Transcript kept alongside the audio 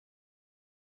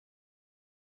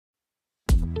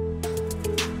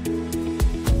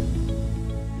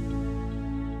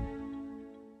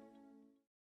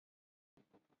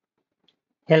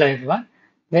Hello everyone,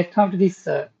 welcome to this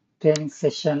training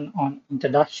session on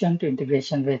Introduction to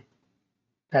Integration with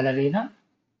Ballerina.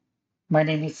 My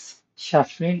name is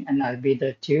Shafrin and I'll be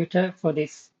the tutor for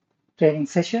this training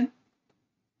session.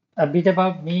 A bit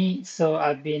about me, so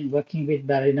I've been working with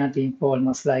Ballerina team for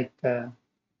almost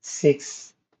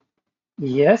 6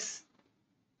 years,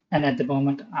 and at the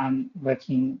moment I'm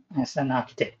working as an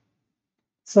architect.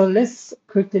 So let's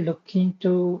quickly look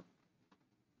into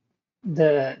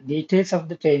the details of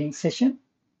the training session.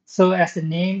 So as the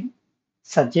name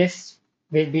suggests,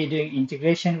 we'll be doing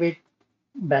integration with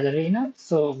Ballerina.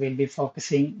 So we'll be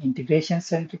focusing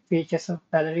integration-centric features of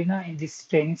Ballerina in this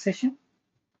training session.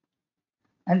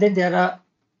 And then there are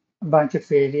a bunch of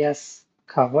areas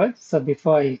covered. So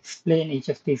before I explain each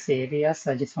of these areas,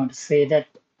 I just want to say that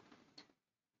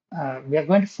we are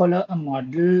going to follow a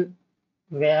model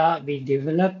where we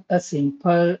develop a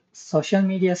simple social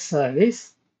media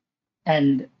service.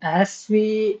 And as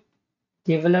we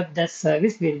develop that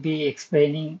service, we'll be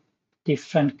explaining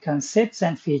different concepts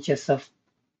and features of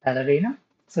Ballerina.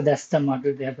 So that's the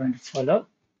model we are going to follow.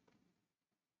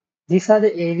 These are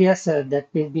the areas that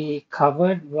will be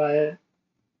covered while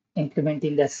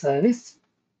implementing that service.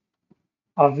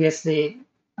 Obviously,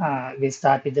 we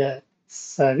start with the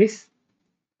service,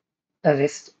 a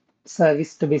REST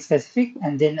service to be specific,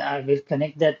 and then we'll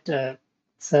connect that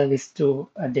service to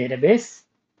a database.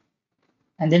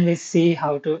 And then we'll see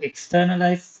how to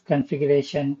externalize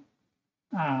configuration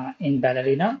in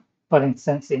Ballerina. For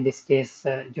instance, in this case,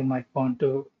 you might want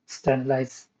to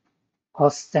externalize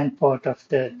host and port of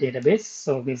the database.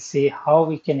 So we'll see how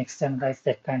we can externalize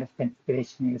that kind of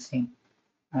configuration using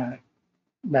uh,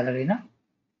 Ballerina.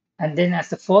 And then as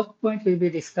the fourth point, we'll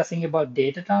be discussing about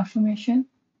data transformation,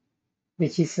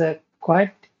 which is a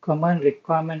quite common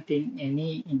requirement in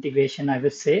any integration, I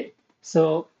would say.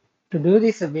 So to do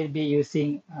this, we'll be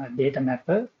using Data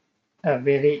Mapper, a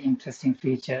very interesting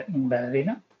feature in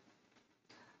Ballerina.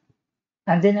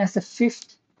 And then as the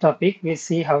fifth topic, we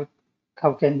see how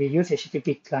can we use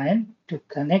HTTP client to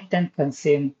connect and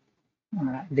consume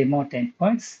remote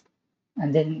endpoints.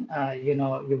 And then,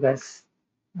 you guys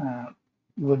uh,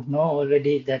 would know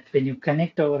already that when you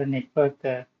connect over a network,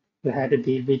 you had to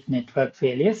deal with network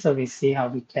failures. So we see how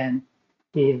we can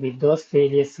deal with those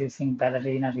failures using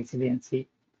Ballerina resiliency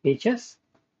features.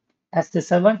 As the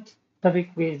seventh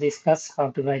topic, we'll discuss how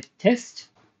to write tests.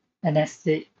 And as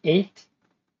the eighth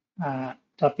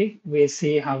topic, we'll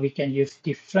see how we can use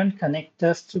different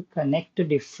connectors to connect to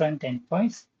different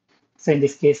endpoints. So in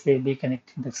this case, we'll be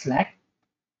connecting to Slack.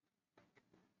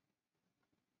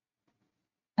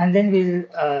 And then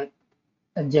we'll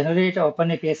generate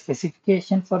OpenAPI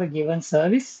specification for a given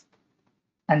service.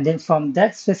 And then from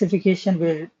that specification,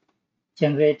 we'll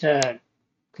generate a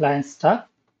client stuff.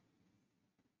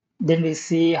 Then we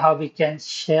see how we can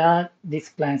share this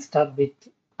client stuff with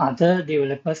other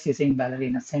developers using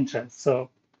Ballerina Central. So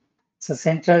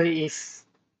Central is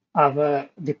our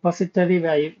repository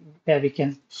where we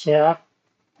can share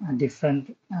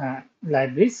different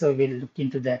libraries. So we'll look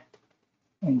into that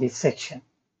in this section.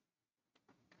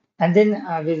 And then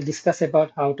we'll discuss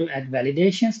about how to add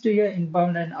validations to your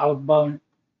inbound and outbound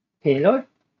payload.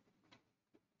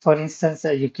 For instance,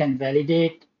 you can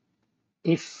validate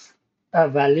if a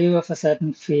value of a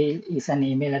certain field is an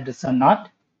email address or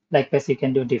not. Likewise, you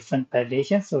can do different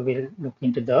validations. So we'll look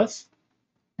into those.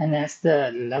 And as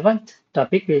the 11th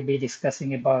topic, we'll be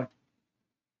discussing about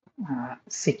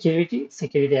security.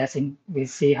 Security as in we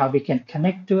see how we can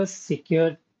connect to a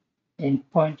secure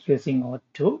endpoint using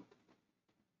O2.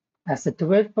 As the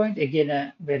 12th point, again,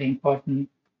 a very important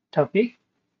topic.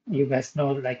 You guys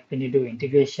know, like when you do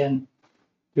integration,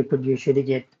 you could usually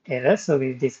get errors. So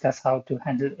we'll discuss how to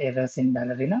handle errors in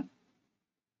Ballerina.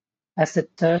 As the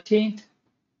 13th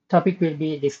topic, we'll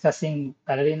be discussing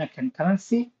Ballerina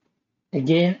concurrency.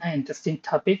 Again, an interesting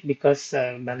topic because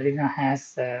Ballerina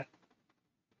has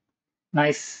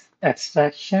nice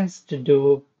abstractions to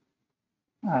do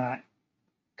uh,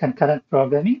 concurrent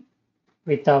programming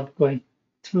without going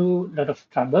through a lot of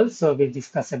trouble. So we'll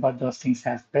discuss about those things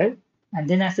as well. And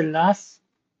then as the last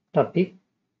topic,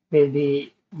 we'll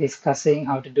be discussing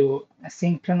how to do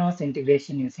asynchronous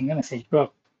integration using a message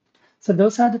broker. So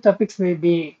those are the topics we'll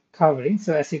be covering.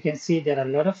 So as you can see, there are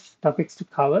a lot of topics to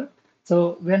cover.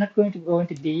 So we're not going to go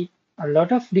into a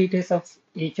lot of details of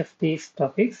each of these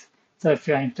topics. So if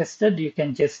you're interested, you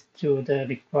can just do the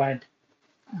required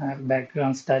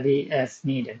background study as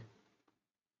needed.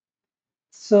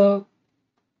 So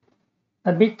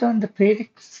a bit on the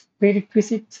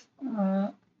prerequisite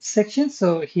section.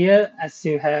 So here, as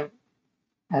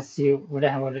you would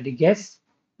have already guessed,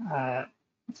 uh,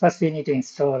 first we need to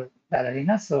install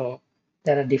Ballerina. So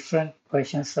there are different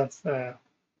versions of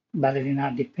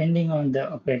Ballerina depending on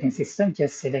the operating system.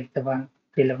 Just select the one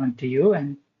relevant to you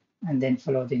and then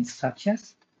follow the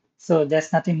instructions. So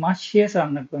there's nothing much here, so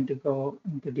I'm not going to go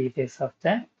into details of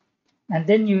that. And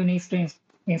then you need to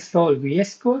install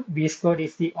VS Code. VS Code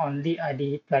is the only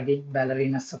IDE plugin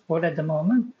Ballerina support at the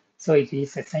moment. So it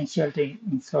is essential to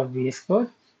install VS Code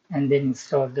and then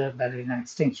install the Ballerina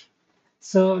extension.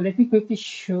 So let me quickly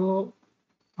show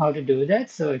how to do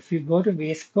that. So if you go to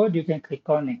VS Code, you can click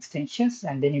on extensions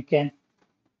and then you can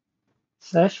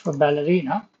search for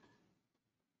Ballerina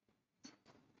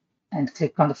and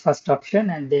click on the first option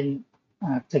and then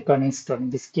click on install. In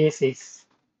this case, it's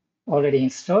already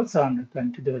installed, so I'm not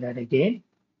going to do that again.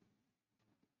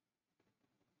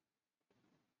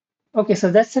 Okay,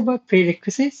 so that's about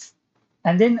prerequisites.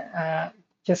 And then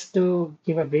just to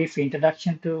give a brief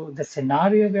introduction to the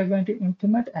scenario we are going to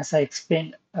implement, as I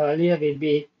explained earlier, we'll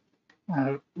be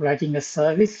writing a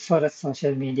service for a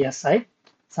social media site,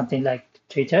 something like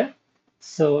Twitter.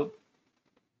 So,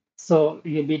 so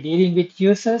you'll be dealing with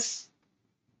users,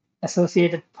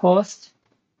 associated posts,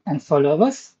 and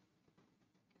followers.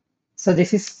 So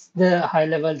this is the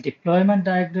high-level deployment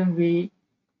diagram we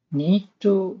need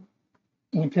to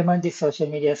implement the social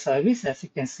media service. As you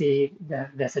can see,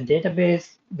 there's a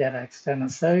database, there are external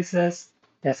services,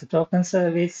 there's a token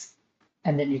service,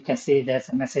 and then you can see there's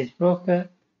a message broker,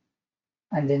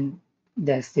 and then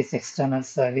there's this external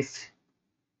service,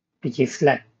 which is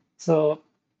Slack. So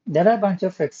there are a bunch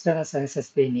of external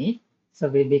services we need. So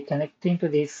we'll be connecting to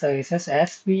these services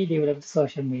as we develop the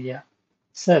social media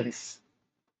service.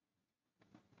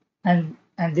 And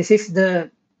this is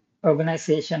the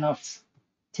organization of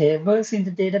tables in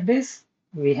the database.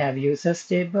 We have users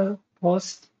table,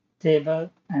 post table,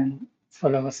 and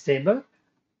followers table.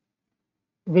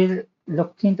 We'll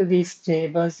look into these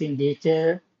tables in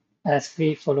detail as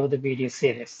we follow the video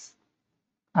series.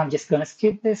 I'm just going to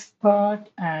skip this part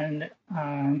and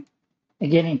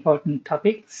again, important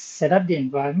topic, set up the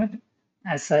environment.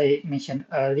 As I mentioned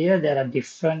earlier, there are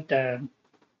different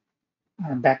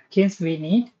backends we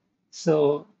need.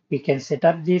 So we can set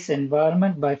up this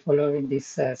environment by following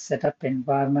this setup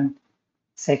environment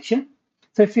section.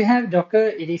 So if you have Docker,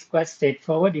 it is quite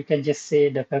straightforward. You can just say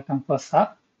Docker compose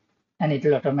up and it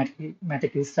will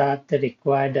automatically start the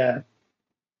required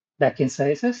backend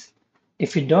services.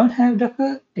 If you don't have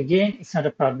Docker, again, it's not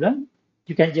a problem.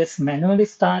 You can just manually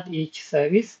start each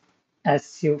service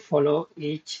as you follow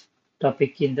each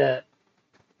topic in the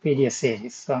video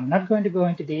series. So I'm not going to go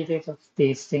into details of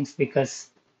these things because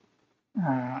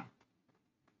uh,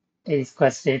 it is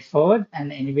quite straightforward.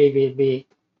 And anyway, we'll be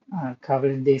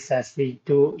covering this as we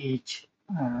do each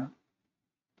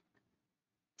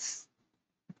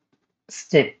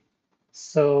step.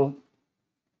 So,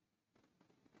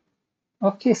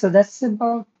 okay, so that's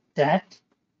about that.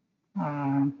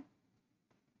 And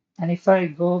if I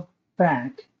go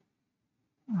back,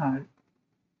 uh,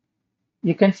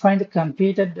 you can find the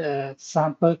completed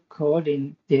sample code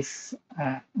in this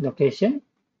location,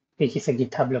 which is a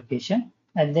GitHub location.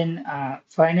 And then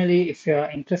finally, if you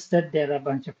are interested, there are a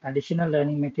bunch of additional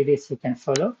learning materials you can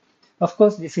follow. Of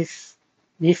course,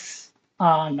 these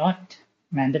are not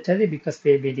mandatory because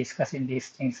we'll be discussing these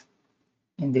things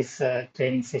in this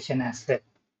training session as well.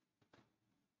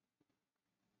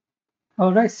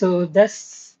 All right, so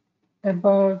that's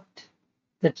about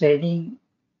the training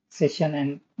session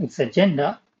and its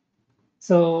agenda.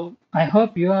 So I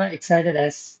hope you are excited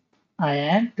as I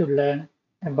am to learn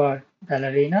about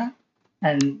Ballerina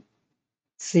and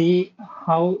see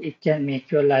how it can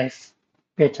make your life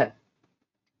better.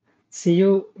 See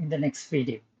you in the next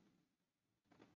video.